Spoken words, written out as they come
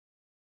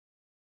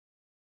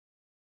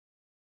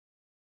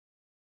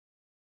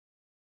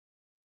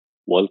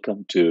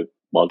Welcome to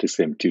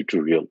Multisim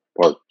tutorial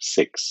part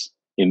 6.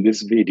 In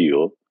this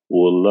video,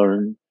 we'll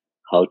learn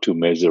how to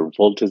measure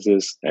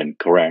voltages and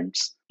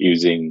currents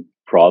using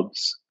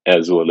probes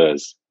as well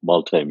as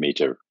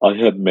multimeter. I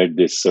have made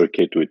this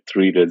circuit with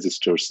 3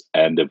 resistors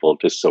and a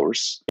voltage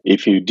source.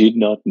 If you did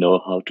not know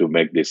how to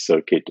make this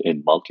circuit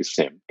in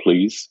Multisim,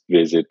 please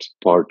visit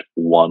part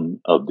 1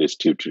 of this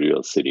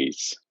tutorial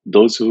series.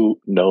 Those who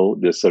know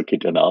the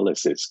circuit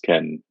analysis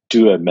can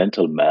do a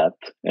mental math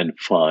and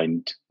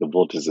find the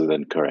voltages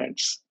and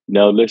currents.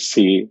 Now let's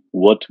see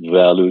what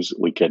values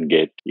we can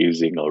get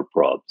using our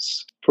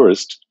probes.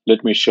 First,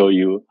 let me show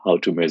you how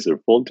to measure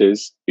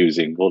voltage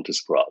using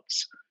voltage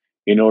probes.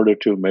 In order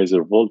to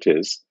measure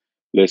voltage,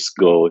 let's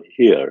go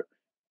here.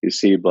 You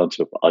see a bunch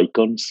of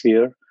icons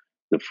here.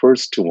 The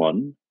first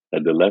one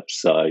at the left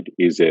side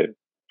is a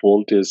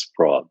voltage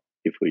probe.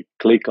 If we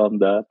click on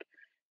that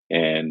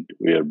and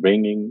we are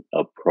bringing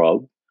a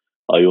probe,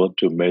 I want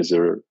to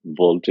measure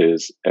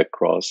voltage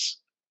across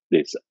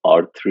this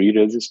R3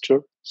 resistor.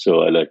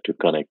 So I like to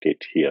connect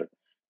it here.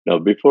 Now,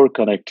 before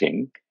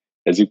connecting,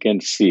 as you can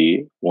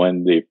see,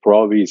 when the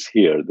probe is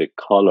here, the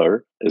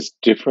color is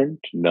different.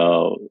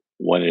 Now,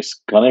 when it's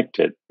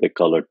connected, the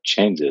color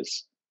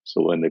changes.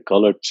 So when the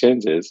color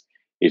changes,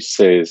 it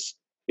says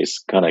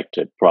it's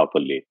connected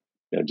properly.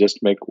 Now, just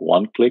make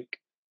one click,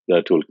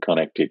 that will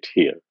connect it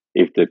here.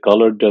 If the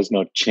color does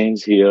not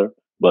change here,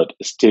 but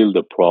still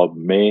the probe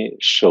may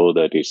show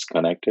that it's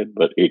connected,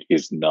 but it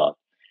is not.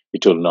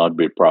 It will not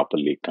be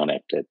properly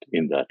connected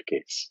in that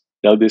case.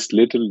 Now this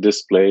little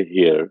display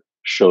here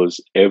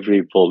shows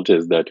every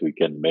voltage that we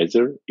can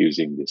measure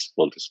using this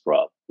voltage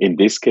probe. In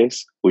this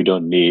case, we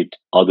don't need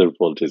other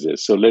voltages.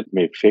 So let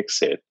me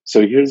fix it.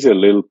 So here's a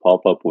little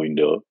pop-up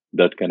window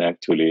that can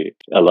actually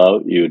allow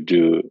you to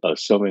do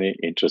so many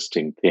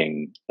interesting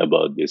things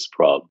about this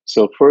probe.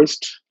 So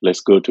first, let's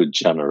go to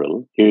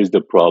general. Here's the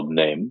probe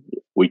name.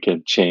 We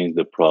can change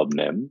the probe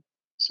name.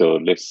 So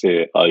let's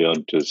say I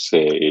want to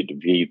say it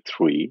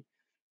V3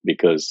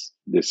 because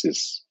this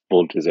is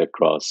voltage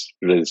across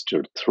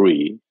resistor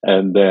 3.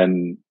 And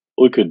then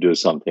we could do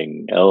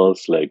something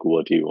else like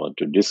what you want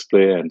to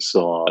display and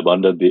so on.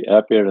 Under the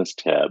appearance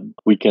tab,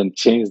 we can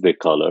change the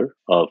color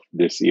of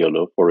this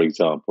yellow. For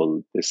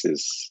example, this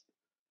is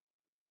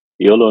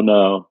yellow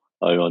now.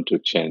 I want to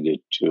change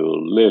it to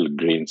a little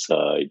green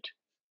side.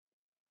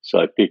 So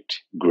I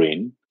picked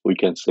green. We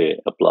can say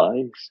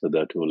apply, so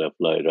that will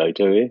apply right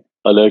away.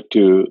 I like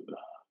to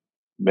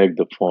make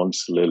the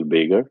fonts a little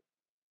bigger.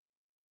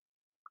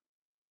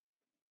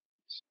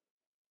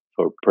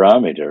 For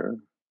parameter,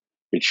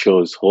 it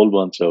shows a whole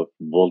bunch of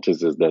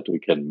voltages that we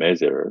can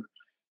measure.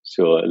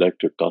 So I like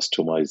to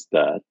customize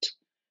that.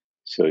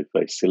 So if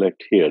I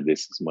select here, this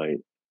is my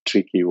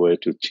tricky way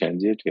to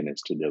change it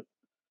instead of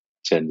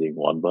changing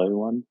one by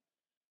one.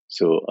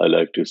 So I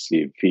like to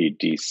see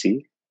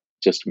VDC.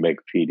 Just make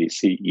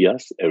VDC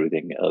yes,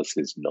 everything else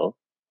is no.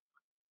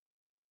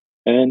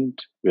 And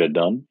we're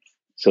done.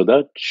 So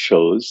that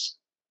shows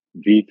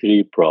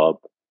V3 probe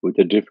with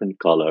a different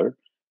color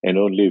and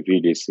only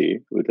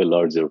VDC with a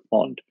larger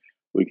font.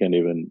 We can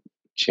even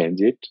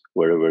change it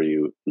wherever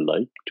you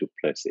like to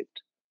place it.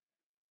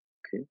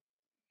 Okay.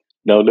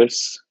 Now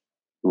let's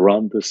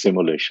run the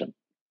simulation.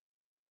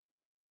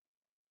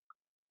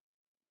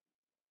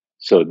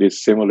 So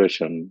this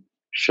simulation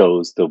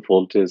shows the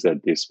voltage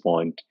at this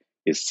point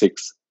is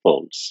 6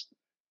 volts,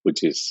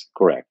 which is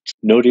correct.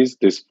 Notice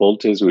this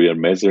voltage we are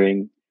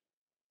measuring,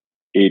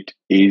 it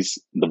is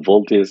the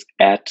voltage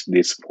at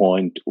this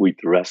point with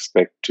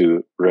respect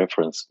to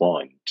reference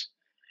point.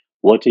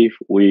 What if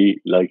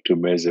we like to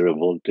measure a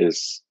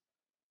voltage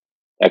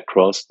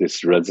across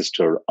this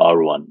resistor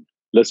R1?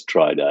 Let's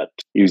try that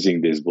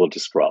using this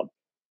voltage probe.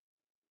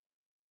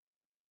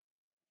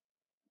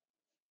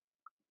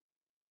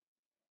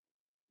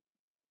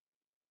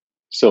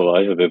 So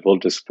I have a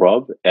voltage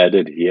probe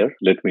added here.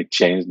 Let me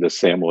change the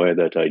same way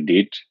that I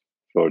did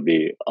for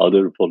the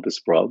other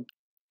voltage probe.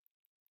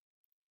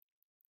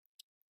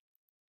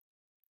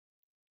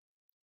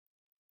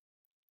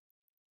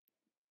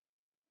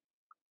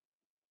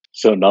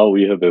 So now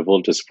we have a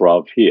voltage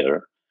probe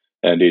here,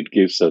 and it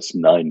gives us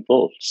 9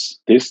 volts.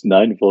 This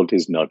 9 volt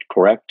is not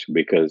correct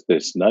because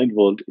this 9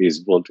 volt is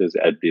voltage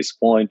at this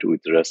point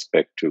with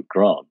respect to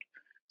ground.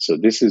 So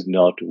this is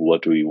not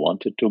what we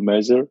wanted to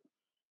measure.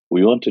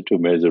 We wanted to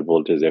measure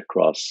voltage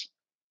across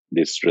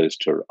this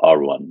resistor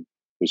R1,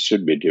 which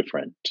should be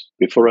different.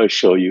 Before I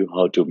show you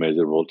how to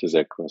measure voltage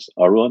across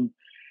R1,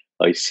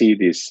 I see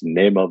this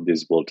name of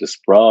this voltage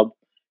probe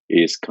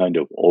is kind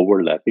of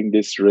overlapping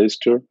this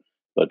resistor,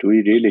 but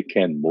we really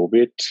can move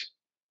it.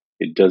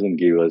 It doesn't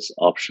give us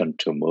option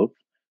to move,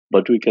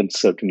 but we can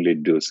certainly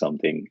do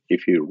something.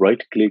 If you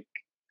right click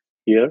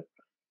here,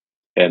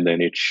 and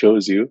then it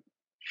shows you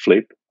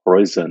flip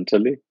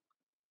horizontally.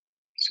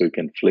 So you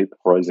can flip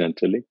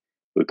horizontally.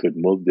 We could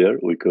move there.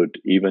 We could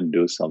even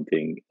do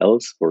something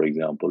else. For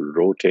example,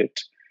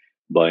 rotate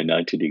by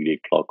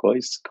 90-degree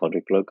clockwise,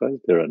 counterclockwise.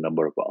 There are a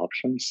number of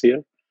options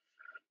here.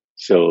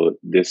 So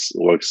this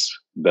works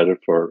better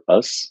for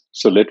us.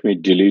 So let me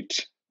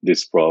delete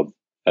this probe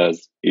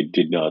as it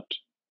did not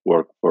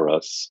work for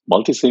us.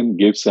 Multisim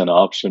gives an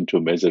option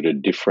to measure a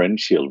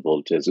differential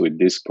voltage with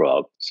this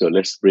probe. So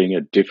let's bring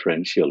a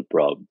differential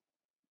probe.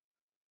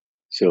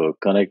 So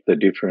connect the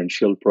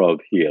differential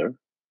probe here.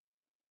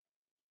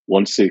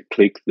 Once you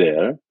click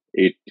there,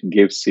 it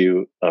gives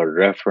you a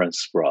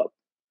reference probe.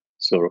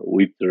 So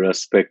with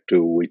respect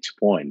to which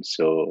point?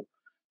 So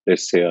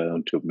let's say I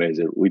want to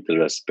measure with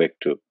respect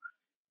to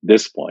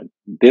this point.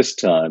 This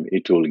time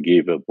it will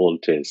give a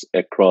voltage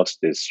across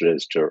this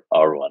resistor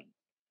R1.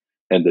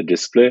 And the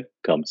display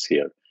comes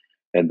here.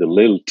 And the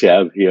little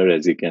tab here,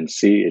 as you can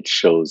see, it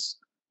shows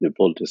the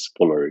voltage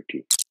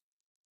polarity.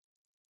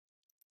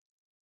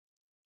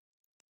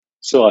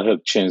 So I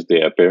have changed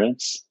the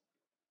appearance.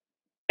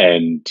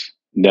 And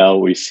now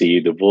we see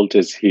the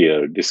voltage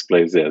here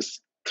displays as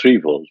 3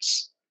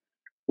 volts,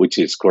 which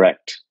is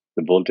correct.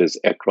 The voltage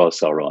across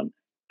R1.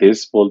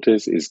 This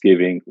voltage is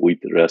giving with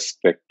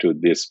respect to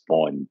this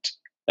point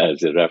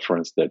as a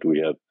reference that we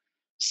have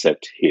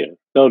set here.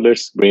 Now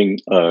let's bring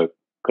a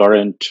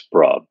current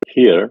probe.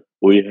 Here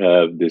we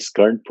have this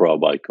current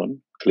probe icon.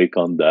 Click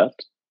on that,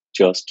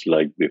 just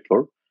like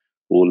before.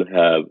 We'll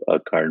have a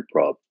current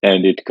probe,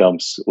 and it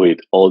comes with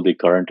all the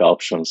current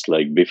options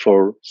like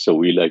before. So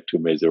we like to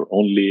measure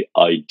only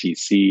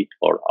IDC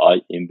or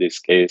I in this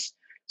case.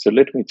 So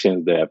let me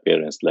change the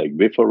appearance like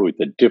before with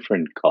a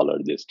different color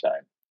this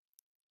time.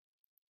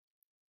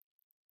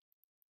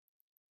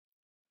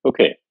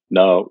 Okay,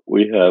 now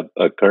we have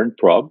a current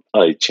probe.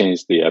 I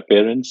changed the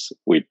appearance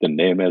with the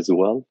name as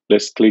well.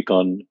 Let's click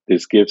on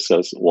this, gives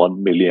us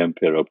 1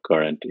 milliampere of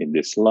current in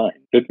this line.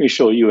 Let me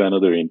show you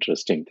another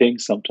interesting thing.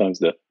 Sometimes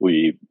that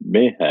we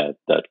may have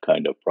that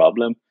kind of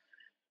problem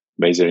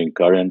measuring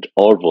current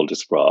or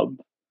voltage probe.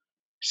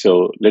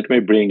 So let me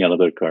bring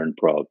another current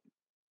probe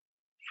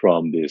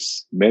from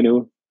this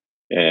menu,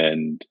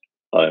 and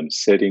I'm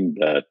setting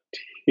that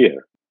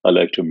here. I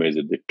like to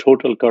measure the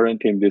total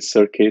current in this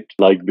circuit.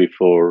 Like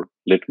before,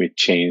 let me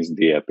change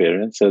the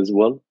appearance as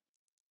well.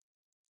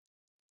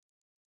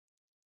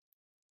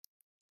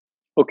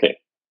 Okay,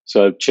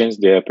 so I've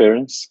changed the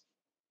appearance,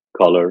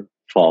 color,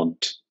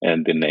 font,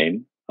 and the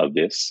name of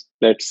this.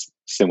 Let's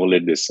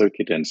simulate this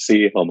circuit and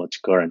see how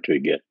much current we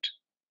get.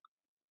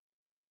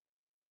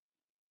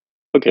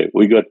 Okay,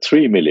 we got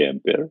 3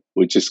 milliampere,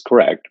 which is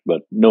correct,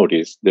 but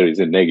notice there is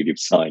a negative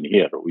sign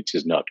here, which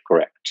is not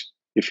correct.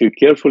 If you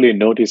carefully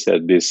notice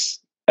at this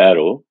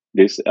arrow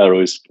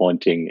is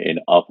pointing in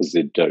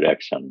opposite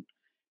direction,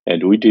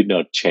 and we did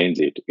not change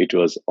it. It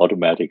was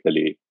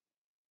automatically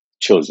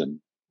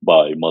chosen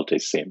by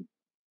Multisim.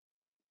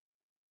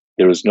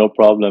 There is no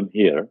problem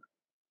here,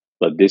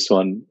 but this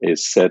one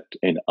is set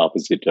in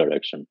opposite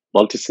direction.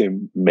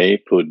 Multisim may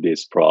put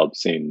these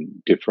probes in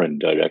different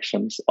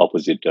directions,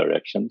 opposite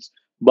directions,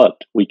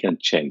 but we can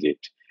change it.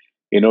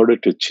 In order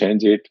to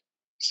change it,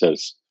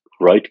 just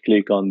right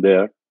click on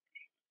there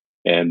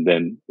and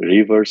then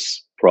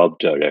reverse probe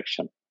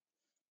direction.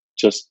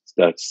 Just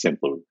that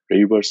simple,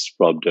 reverse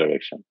probe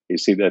direction. You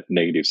see that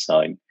negative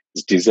sign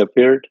has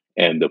disappeared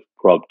and the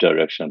probe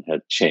direction had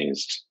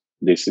changed.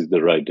 This is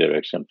the right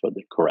direction for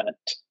the current.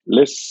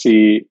 Let's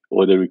see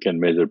whether we can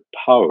measure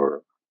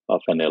power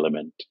of an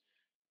element.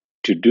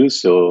 To do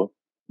so,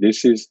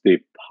 this is the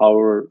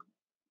power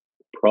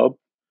probe.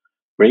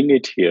 Bring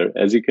it here.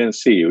 As you can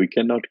see, we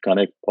cannot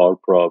connect power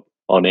probe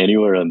on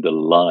anywhere on the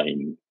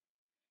line,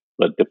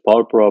 but the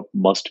power probe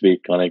must be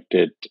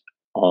connected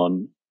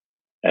on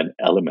an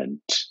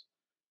element.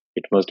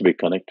 It must be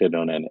connected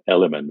on an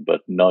element,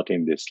 but not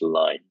in this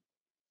line.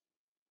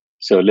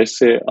 So let's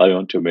say I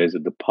want to measure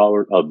the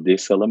power of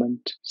this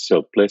element.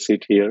 So place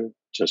it here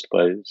just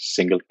by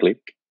single click,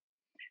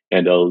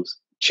 and I'll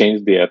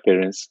change the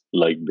appearance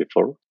like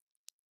before.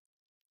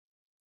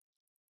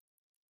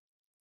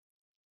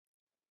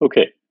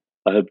 Okay,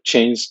 I have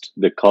changed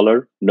the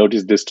color.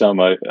 Notice this time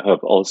I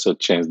have also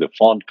changed the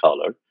font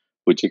color,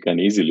 which you can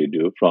easily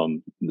do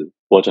from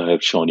what I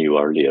have shown you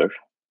earlier.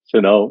 So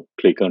now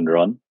click on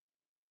run.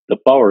 The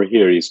power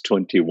here is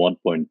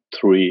 21.3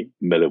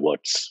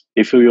 milliwatts.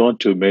 If we want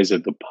to measure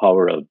the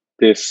power of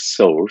this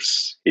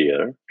source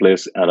here,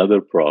 place another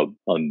probe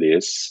on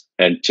this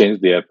and change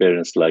the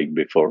appearance like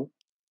before.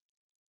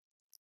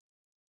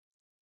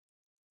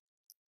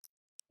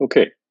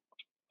 Okay,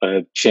 I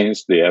have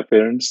changed the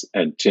appearance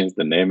and changed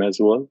the name as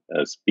well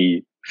as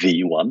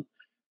PV1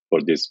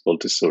 for this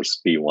voltage source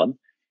P1.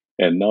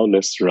 And now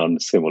let's run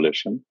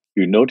simulation.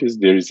 You notice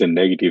there is a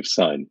negative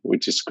sign,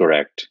 which is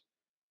correct,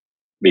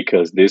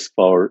 because this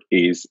power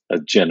is a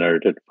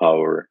generated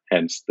power,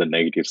 hence the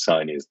negative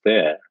sign is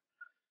there.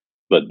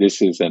 But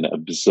this is an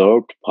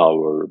absorbed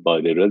power by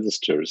the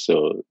resistor,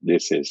 so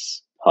this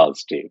is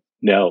positive.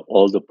 Now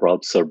all the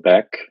probes are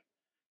back.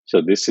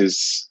 So this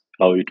is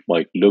how it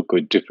might look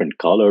with different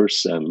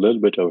colors and a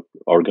little bit of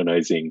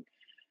organizing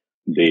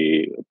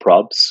the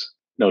probes.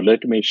 Now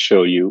let me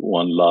show you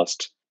one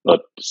last,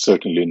 but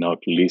certainly not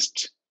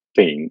least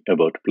thing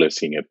about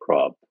placing a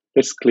probe.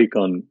 Let's click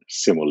on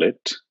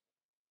Simulate,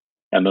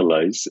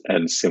 Analyze,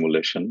 and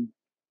Simulation.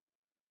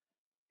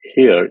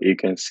 here you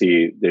can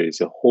see there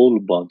is a whole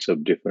bunch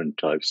of different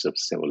types of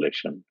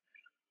simulation.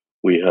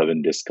 We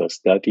haven't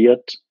discussed that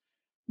yet,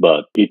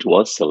 but it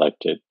was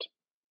selected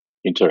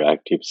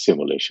interactive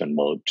simulation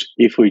mode.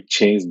 If we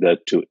change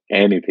that to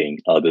anything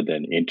other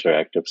than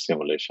interactive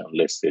simulation,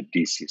 let's say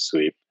DC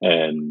sweep,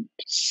 and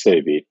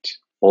save it,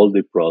 all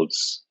the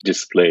probes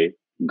display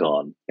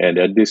gone. And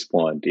at this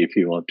point, if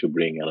you want to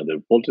bring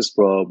another voltage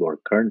probe or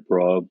current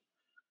probe,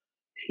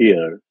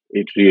 here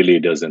it really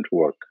doesn't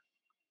work.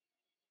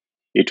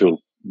 It will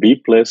be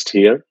placed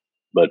here,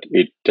 but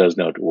it does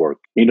not work.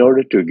 In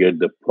order to get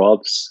the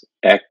probes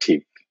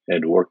active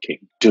and working,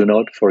 do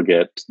not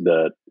forget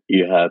that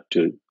you have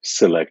to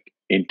select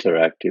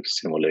interactive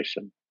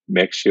simulation.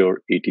 Make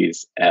sure it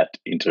is at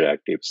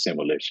interactive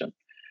simulation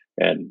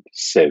and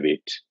save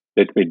it.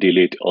 Let me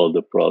delete all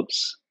the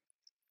probes.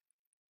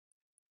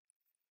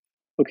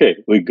 Okay,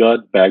 we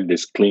got back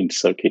this clean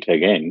circuit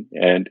again.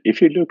 And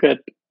if you look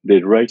at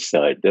the right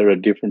side, there are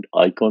different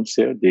icons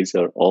here. These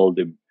are all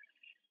the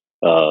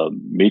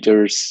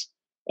meters,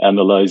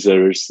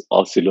 analyzers,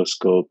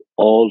 oscilloscope,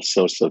 all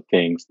sorts of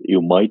things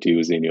you might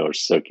use in your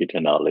circuit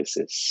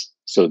analysis.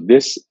 So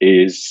this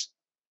is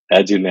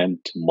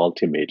Agilent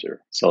multimeter.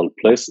 So I'll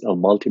place a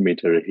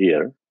multimeter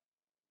here.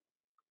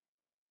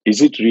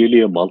 Is it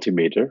really a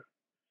multimeter?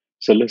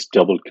 So let's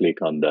double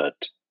click on that.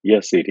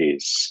 Yes, it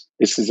is.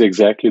 This is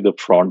exactly the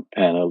front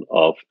panel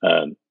of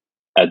an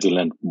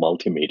Agilent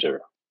multimeter.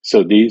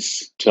 So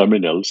these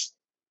terminals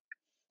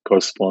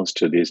corresponds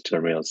to these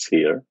terminals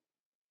here.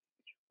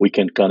 We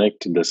can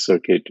connect the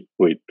circuit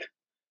with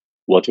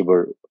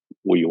whatever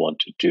we want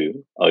to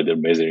do, either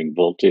measuring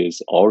voltage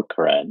or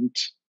current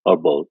or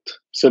both.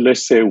 So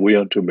let's say we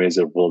want to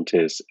measure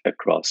voltage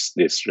across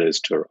this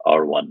resistor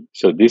R1.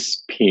 So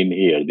this pin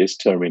here, this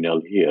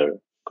terminal here,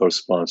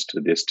 corresponds to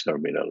this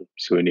terminal.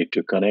 So we need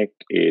to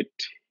connect it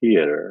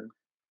here.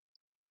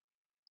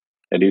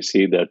 And you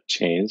see that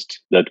changed.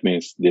 That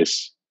means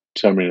this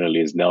terminal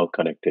is now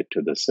connected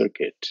to the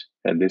circuit.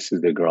 And this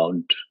is the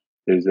ground.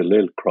 There's a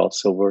little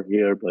crossover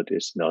here, but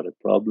it's not a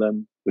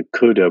problem. We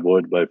could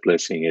avoid by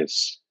placing it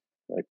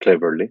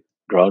cleverly.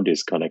 Ground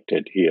is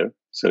connected here.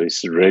 So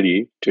it's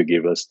ready to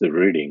give us the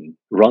reading.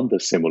 Run the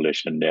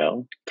simulation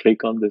now.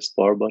 Click on this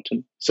power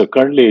button. So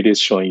currently it is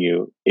showing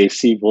you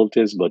AC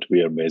voltage, but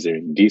we are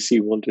measuring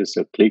DC voltage.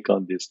 So click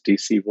on this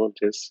DC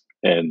voltage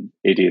and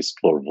it is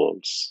 4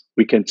 volts.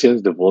 We can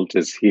change the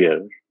voltage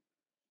here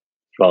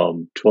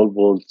from 12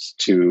 volts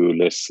to,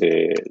 let's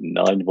say,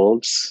 9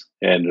 volts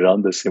and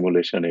run the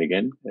simulation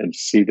again and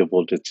see the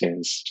voltage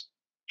change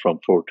from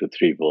 4 to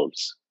 3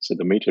 volts. So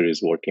the meter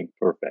is working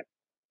perfect.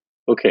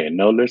 Okay,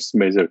 now let's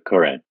measure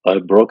current.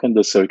 I've broken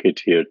the circuit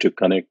here to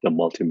connect the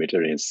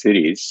multimeter in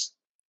series.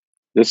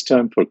 This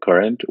time for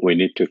current, we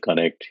need to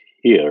connect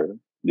here.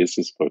 This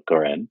is for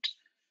current.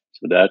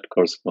 So that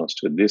corresponds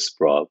to this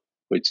probe,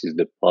 which is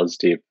the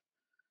positive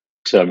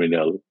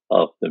terminal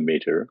of the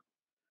meter.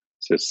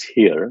 So it's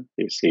here,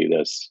 you see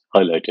that's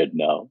highlighted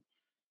now,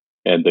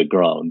 and the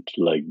ground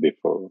like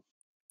before.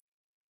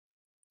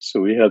 So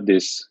we have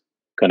this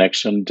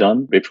connection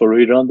done. Before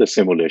we run the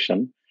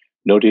simulation,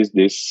 notice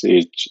this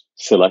is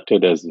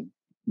selected as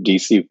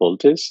DC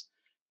voltage.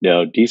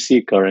 Now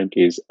DC current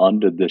is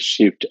under the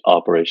shift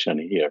operation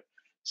here.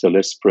 So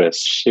let's press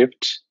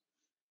shift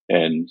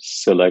and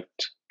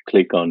select,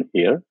 click on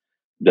here.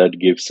 That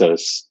gives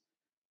us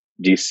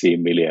DC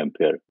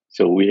milliampere.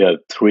 So we have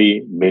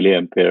 3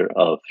 milliampere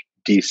of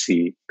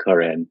DC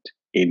current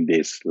in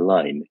this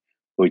line,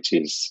 which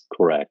is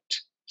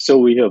correct. So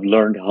we have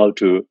learned how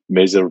to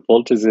measure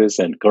voltages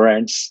and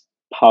currents,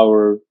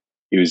 power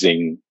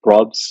using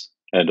probes,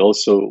 and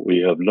also we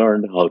have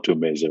learned how to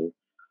measure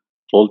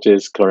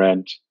voltage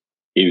current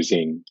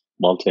using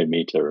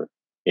multimeter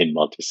in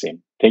Multisim.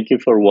 Thank you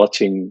for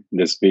watching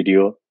this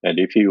video, and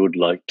if you would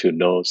like to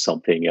know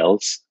something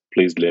else,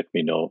 please let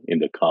me know in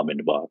the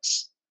comment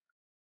box.